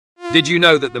Did you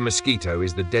know that the mosquito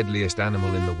is the deadliest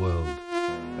animal in the world?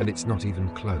 And it's not even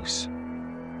close.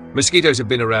 Mosquitoes have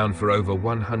been around for over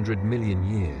 100 million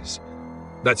years.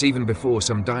 That's even before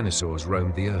some dinosaurs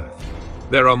roamed the Earth.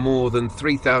 There are more than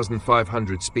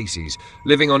 3,500 species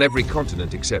living on every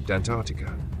continent except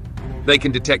Antarctica. They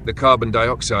can detect the carbon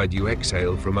dioxide you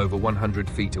exhale from over 100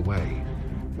 feet away.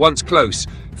 Once close,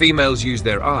 females use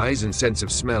their eyes and sense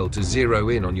of smell to zero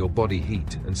in on your body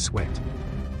heat and sweat.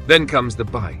 Then comes the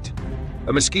bite.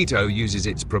 A mosquito uses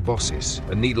its proboscis,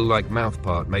 a needle-like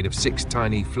mouthpart made of 6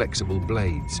 tiny flexible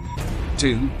blades.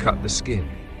 2 cut the skin,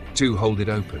 2 hold it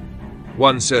open.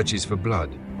 1 searches for blood,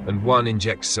 and 1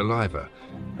 injects saliva,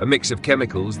 a mix of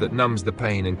chemicals that numbs the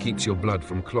pain and keeps your blood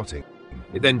from clotting.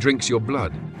 It then drinks your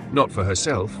blood, not for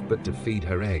herself, but to feed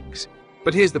her eggs.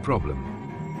 But here's the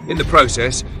problem. In the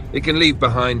process, it can leave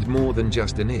behind more than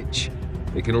just an itch.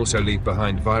 It can also leave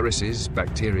behind viruses,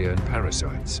 bacteria, and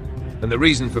parasites. And the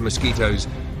reason for mosquitoes: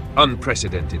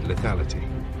 unprecedented lethality.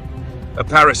 A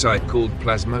parasite called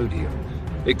Plasmodium.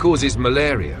 It causes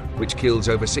malaria, which kills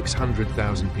over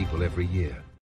 600,000 people every year.